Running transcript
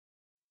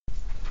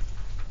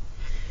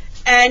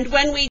And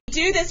when we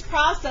do this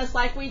process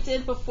like we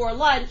did before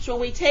lunch, when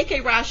we take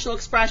a rational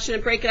expression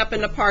and break it up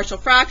into partial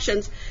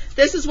fractions,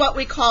 this is what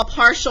we call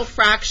partial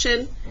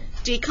fraction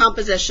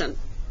decomposition.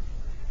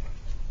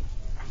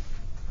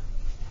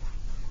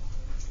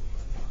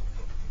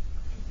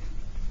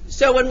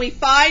 So when we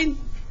find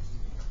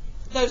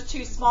those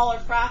two smaller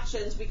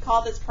fractions, we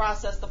call this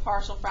process the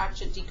partial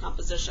fraction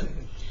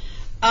decomposition.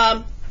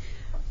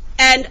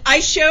 And I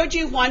showed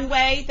you one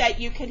way that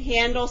you can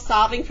handle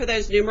solving for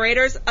those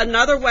numerators.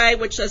 Another way,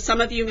 which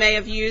some of you may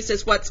have used,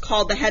 is what's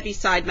called the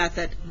Heaviside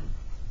method.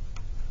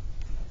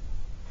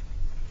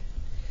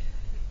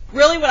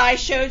 Really what I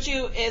showed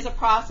you is a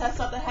process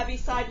of the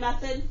Heaviside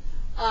method,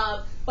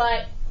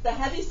 but the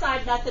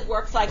Heaviside method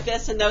works like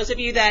this, and those of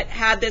you that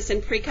had this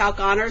in pre-calc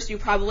honors, you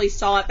probably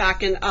saw it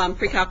back in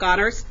pre-calc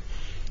honors.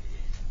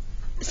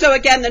 So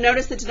again,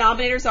 notice the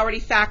denominator is already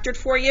factored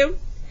for you.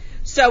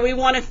 So we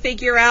want to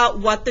figure out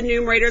what the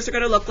numerators are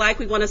going to look like.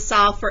 We want to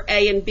solve for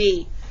a and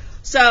b.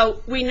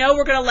 So we know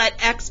we're going to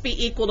let x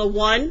be equal to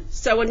 1.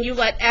 So when you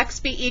let x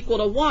be equal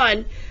to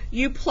 1,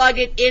 you plug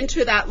it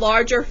into that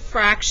larger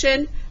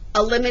fraction,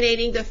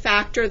 eliminating the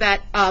factor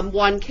that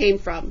 1 came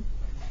from.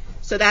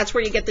 So that's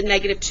where you get the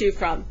 -2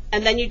 from.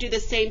 And then you do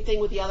the same thing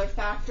with the other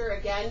factor.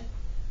 Again,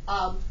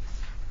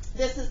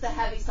 this is the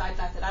Heaviside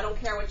method. I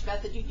don't care which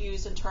method you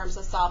use in terms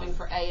of solving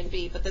for a and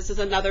b, but this is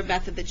another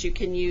method that you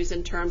can use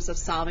in terms of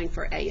solving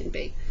for a and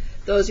b.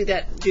 Those of you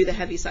that do the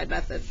Heaviside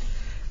method.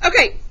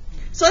 Okay,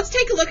 so let's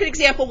take a look at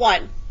example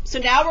 1. So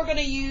now we're going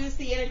to use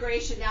the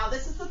integration. Now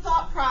this is the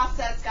thought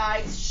process,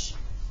 guys. Shh.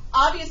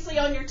 Obviously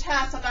on your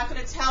test, I'm not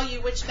going to tell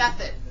you which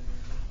method.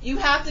 You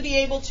have to be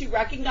able to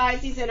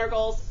recognize these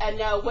integrals and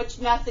know which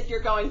method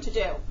you're going to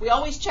do. We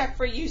always check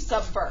for u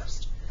sub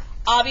first.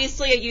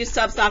 Obviously, a u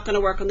sub's not going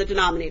to work on the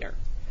denominator.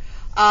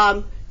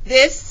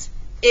 This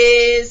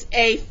is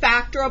a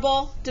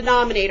factorable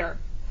denominator.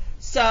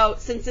 So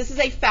since this is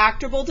a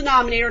factorable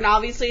denominator, and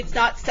obviously it's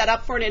not set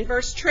up for an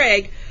inverse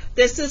trig,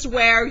 this is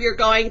where you're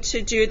going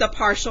to do the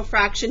partial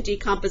fraction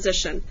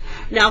decomposition.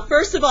 Now,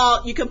 first of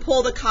all, you can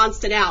pull the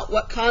constant out.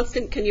 What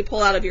constant can you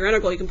pull out of your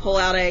integral? You can pull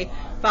out a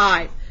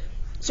 5.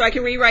 So I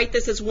can rewrite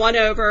this as 1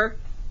 over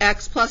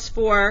x plus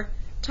 4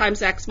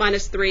 times x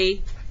minus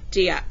 3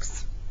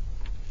 dx.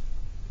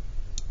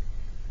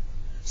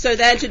 So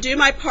then to do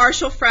my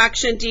partial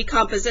fraction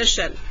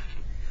decomposition,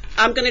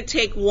 I'm going to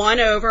take 1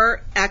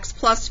 over x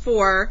plus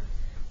 4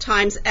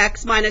 times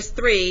x minus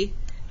 3,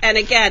 and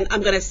again,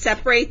 I'm going to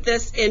separate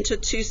this into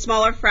two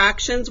smaller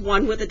fractions,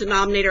 one with a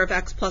denominator of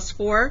x plus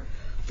 4,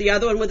 the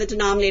other one with a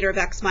denominator of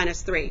x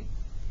minus 3.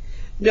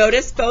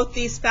 Notice both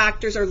these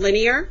factors are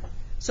linear,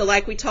 so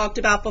like we talked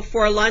about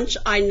before lunch,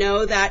 I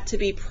know that to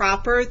be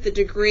proper, the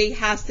degree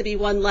has to be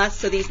 1 less,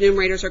 so these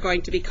numerators are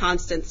going to be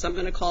constant, so I'm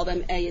going to call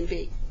them a and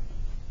b.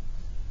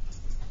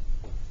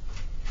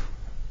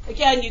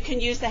 Again, you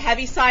can use the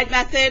Heaviside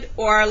method,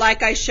 or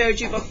like I showed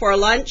you before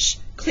lunch,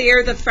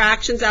 clear the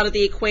fractions out of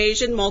the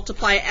equation,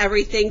 multiply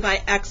everything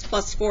by x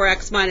plus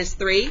 4x minus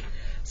 3.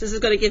 So this is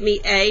going to give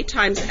me a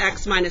times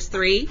x minus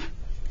 3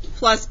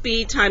 plus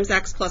b times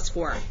x plus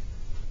 4.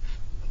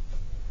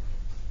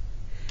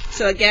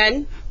 So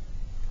again,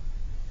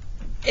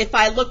 if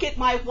I look at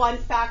my one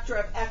factor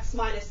of x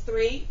minus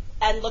 3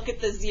 and look at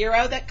the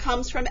 0 that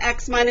comes from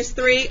x minus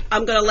 3,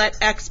 I'm going to let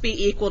x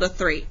be equal to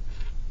 3.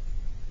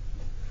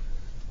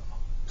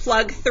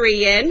 Plug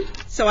 3 in,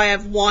 so I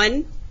have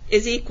 1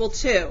 is equal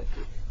to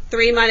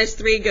 3 minus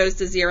 3 goes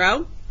to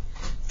 0.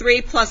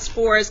 3 plus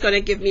 4 is going to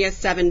give me a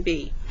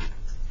 7b.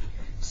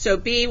 So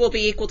b will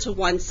be equal to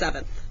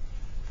 1/7.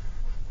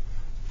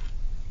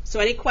 So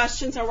any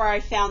questions on where I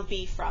found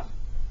b from?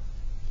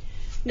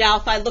 Now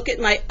if I look at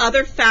my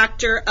other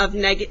factor of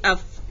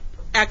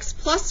x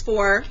plus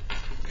 4,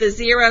 the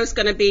 0 is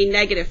going to be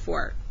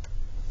 -4.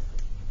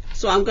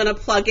 So I'm going to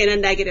plug in a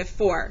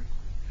 -4.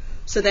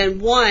 So then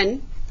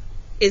 1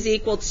 is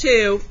equal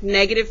to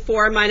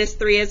 -4 minus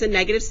 3 is a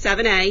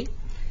 -7a,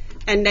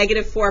 and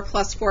 -4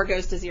 plus 4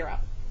 goes to 0.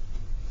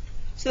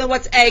 So then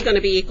what's a going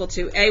to be equal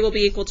to? A will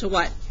be equal to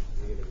what?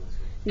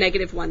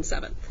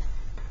 -1/7.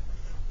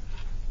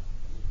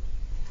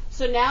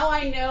 So now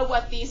I know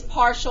what these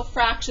partial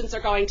fractions are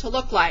going to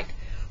look like.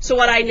 So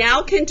what I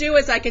now can do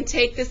is I can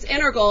take this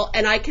integral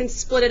and I can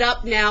split it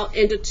up now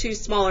into two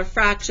smaller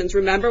fractions.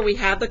 Remember, we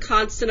have the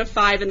constant of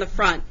 5 in the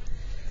front,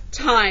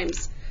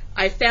 times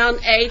I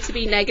found a to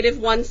be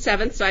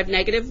 -1/7, so I have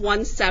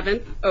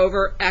 -1/7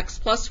 over x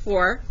plus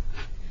 4,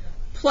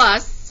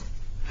 plus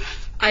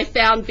I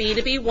found b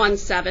to be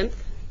 1/7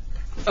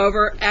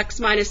 over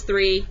x minus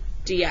 3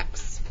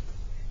 dx.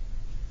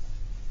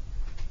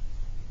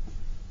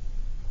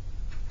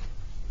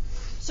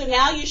 So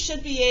now you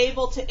should be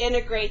able to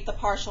integrate the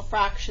partial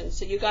fractions.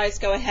 So you guys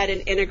go ahead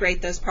and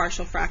integrate those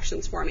partial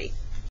fractions for me.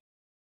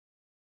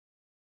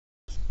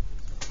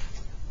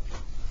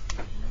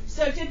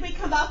 So did we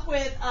come up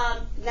with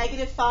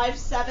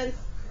 -5/7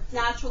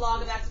 natural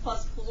log of x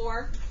plus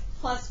 4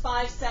 plus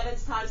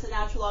 5/7 times the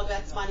natural log of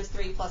x minus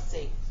 3 plus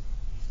c?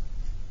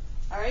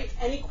 All right,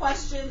 any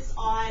questions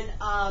on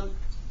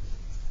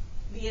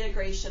the the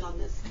integration on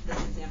this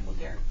example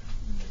here.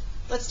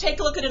 Let's take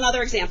a look at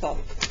another example.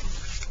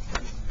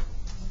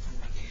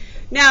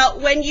 Now,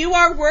 when you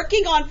are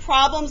working on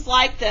problems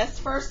like this,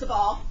 first of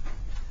all,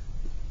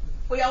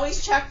 we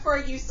always check for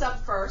a U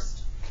sub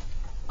first.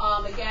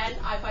 Again,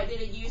 if I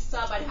did a U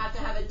sub, I'd have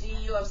to have a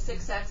du of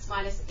 6x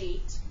minus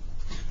 8.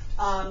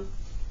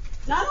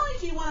 Not only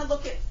do you want to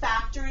look at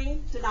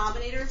factoring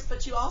denominators,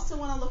 but you also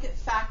want to look at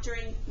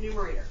factoring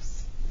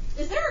numerators.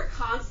 Is there a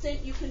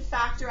constant you can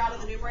factor out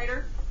of the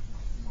numerator?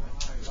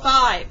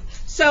 5.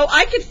 So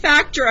I could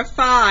factor a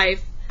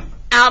 5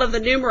 out of the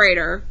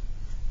numerator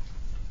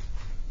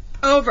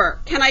over.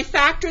 Can I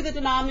factor the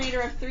denominator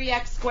of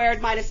 3x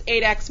squared minus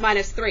 8x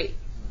minus 3?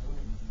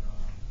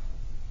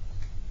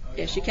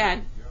 Yes, you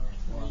can.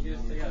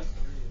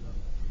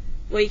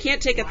 Well, you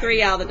can't take a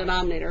 3 out of the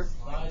denominator.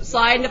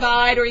 Slide and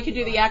divide, or you can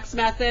do the x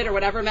method, or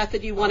whatever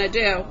method you want to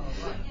do.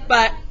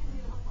 But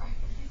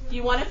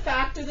you want to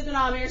factor the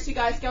denominator, so you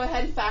guys go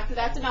ahead and factor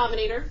that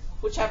denominator.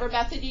 Whichever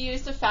method you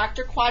use to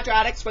factor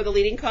quadratics where the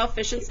leading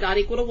coefficient's not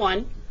equal to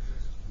 1.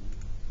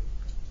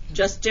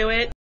 Just do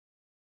it.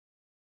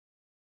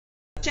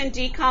 In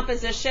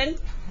decomposition,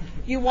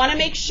 you want to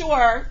make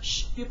sure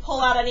you pull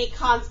out any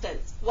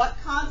constants. What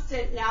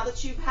constant, now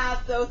that you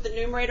have both the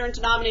numerator and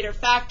denominator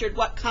factored,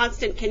 what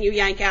constant can you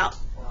yank out?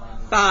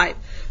 5.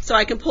 So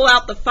I can pull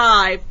out the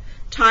 5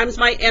 times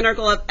my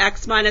integral of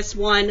x minus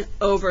 1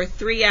 over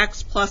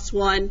 3x plus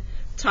 1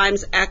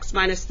 times x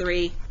minus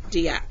 3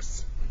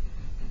 dx.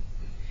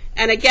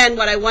 And again,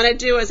 what I want to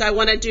do is I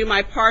want to do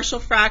my partial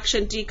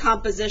fraction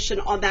decomposition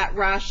on that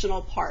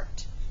rational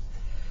part.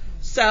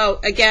 So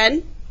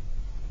again,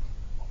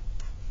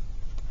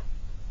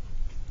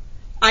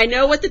 I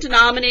know what the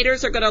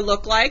denominators are going to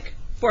look like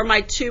for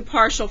my two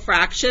partial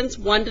fractions.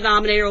 One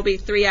denominator will be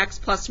 3x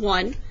plus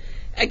 1.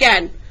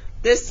 Again,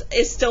 this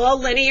is still a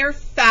linear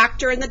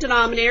factor in the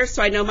denominator,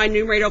 so I know my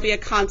numerator will be a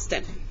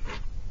constant.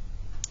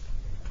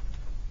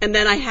 And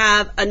then I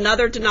have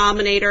another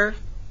denominator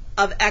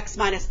of x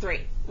minus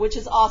 3, which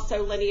is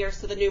also linear,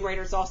 so the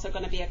numerator is also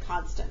going to be a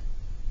constant.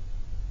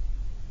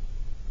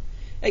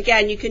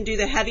 Again, you can do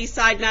the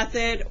Heaviside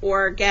method,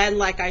 or again,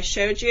 like I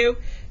showed you,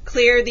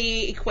 clear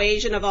the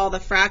equation of all the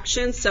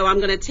fractions. So I'm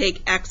going to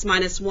take x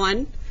minus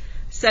 1,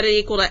 set it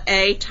equal to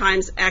a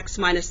times x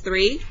minus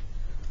 3,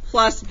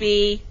 plus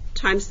b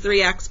times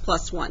 3x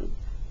plus 1.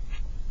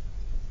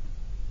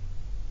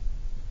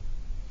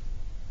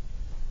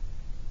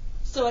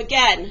 So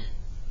again,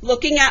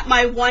 looking at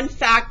my one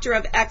factor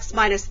of x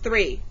minus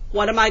 3,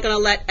 what am I going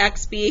to let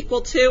x be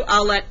equal to?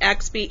 I'll let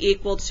x be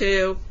equal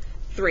to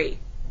 3.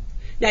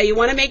 Now you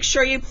want to make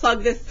sure you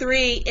plug the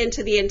 3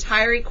 into the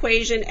entire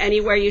equation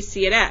anywhere you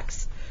see an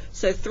x.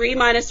 So 3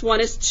 minus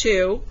 1 is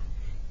 2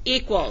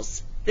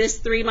 equals, this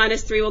 3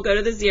 minus 3 will go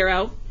to the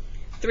 0.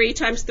 3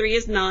 times 3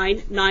 is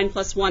 9. 9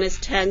 plus 1 is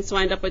 10, so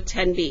I end up with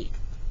 10b.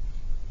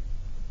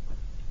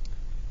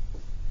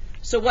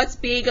 So what's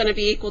b going to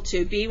be equal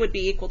to? B would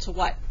be equal to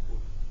what?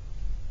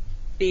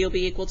 B will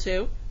be equal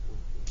to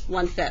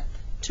 1/5.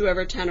 2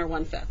 over 10 or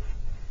 1/5.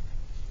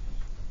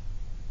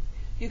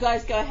 You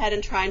guys go ahead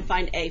and try and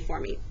find a for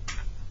me.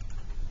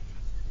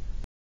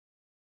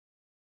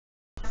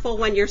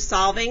 When you're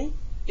solving,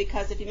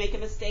 because if you make a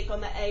mistake on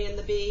the a and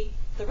the b,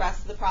 the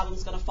rest of the problem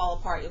is going to fall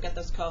apart. You'll get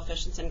those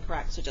coefficients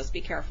incorrect, so just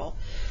be careful.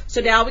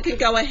 So now we can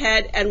go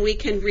ahead and we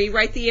can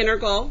rewrite the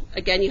integral.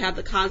 Again, you have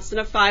the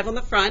constant of 5 on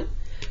the front.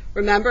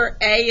 Remember,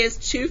 a is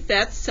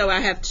 2/5, so I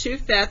have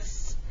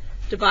 2/5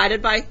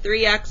 divided by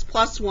 3x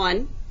plus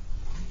 1,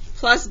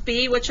 plus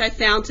b, which I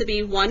found to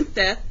be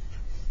 1/5,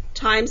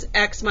 times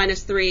x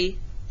minus 3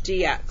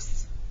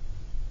 dx.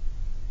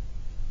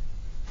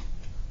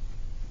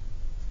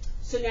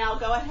 So now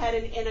go ahead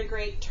and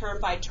integrate term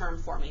by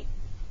term for me.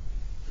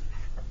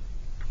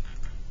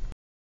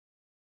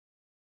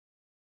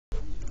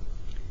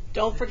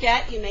 Don't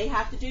forget, you may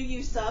have to do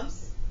U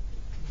subs.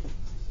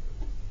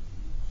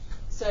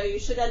 So you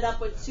should end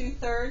up with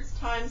 2/3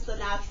 times the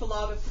natural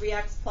log of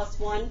 3x plus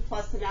 1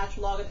 plus the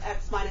natural log of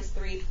x minus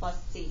 3 plus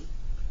c.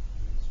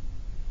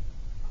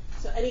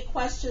 So any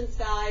questions,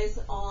 guys,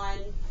 on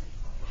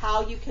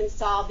how you can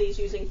solve these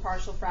using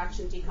partial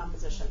fraction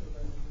decomposition?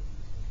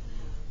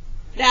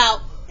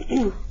 Now,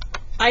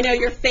 I know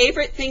your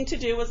favorite thing to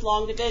do is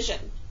long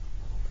division.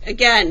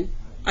 Again,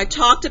 I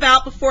talked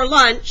about before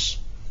lunch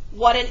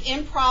what an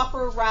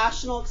improper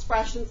rational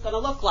expression is going to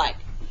look like.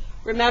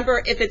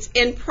 Remember, if it's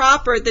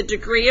improper, the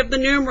degree of the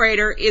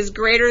numerator is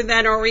greater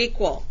than or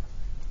equal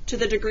to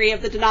the degree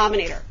of the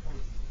denominator.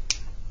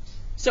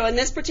 So in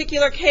this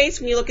particular case,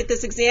 when you look at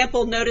this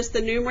example, notice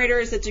the numerator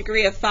is a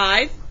degree of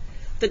 5.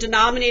 The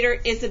denominator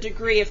is a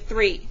degree of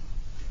 3.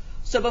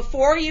 So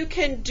before you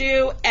can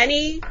do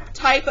any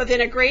type of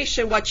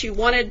integration, what you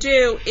want to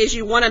do is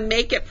you want to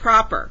make it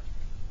proper.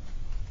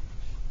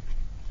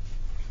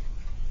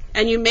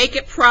 And you make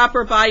it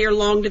proper by your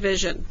long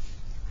division.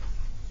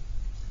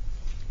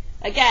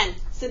 Again,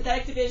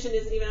 synthetic division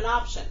isn't even an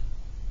option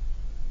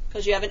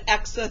because you have an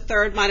x to the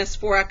third minus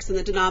 4x in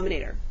the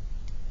denominator.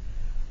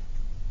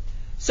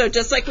 So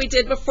just like we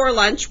did before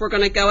lunch, we're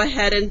going to go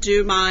ahead and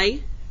do my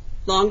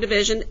long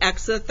division,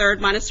 x to the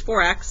third minus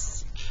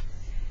 4x.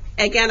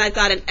 Again, I've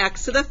got an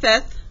x to the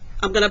fifth.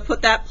 I'm going to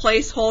put that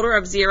placeholder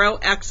of 0,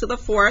 x to the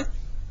fourth,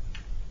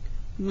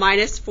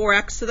 minus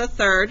 4x to the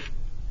third,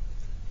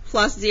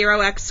 plus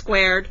 0x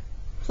squared,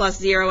 plus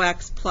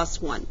 0x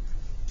plus 1.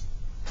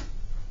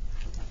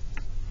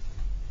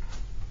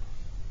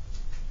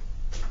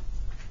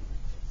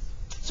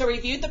 So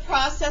reviewed the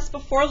process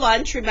before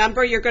lunch.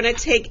 Remember, you're going to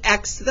take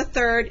x to the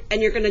third and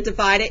you're going to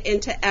divide it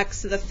into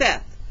x to the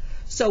fifth.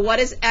 So what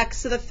is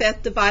x to the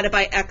fifth divided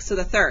by x to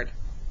the third?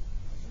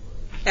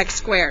 X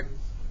squared.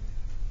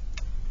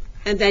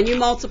 And then you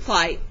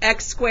multiply.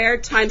 X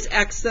squared times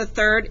x to the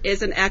third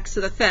is an x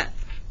to the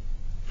fifth.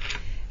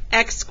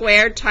 X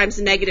squared times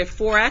negative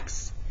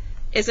 4x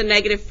is a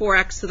negative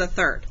 4x to the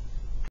third.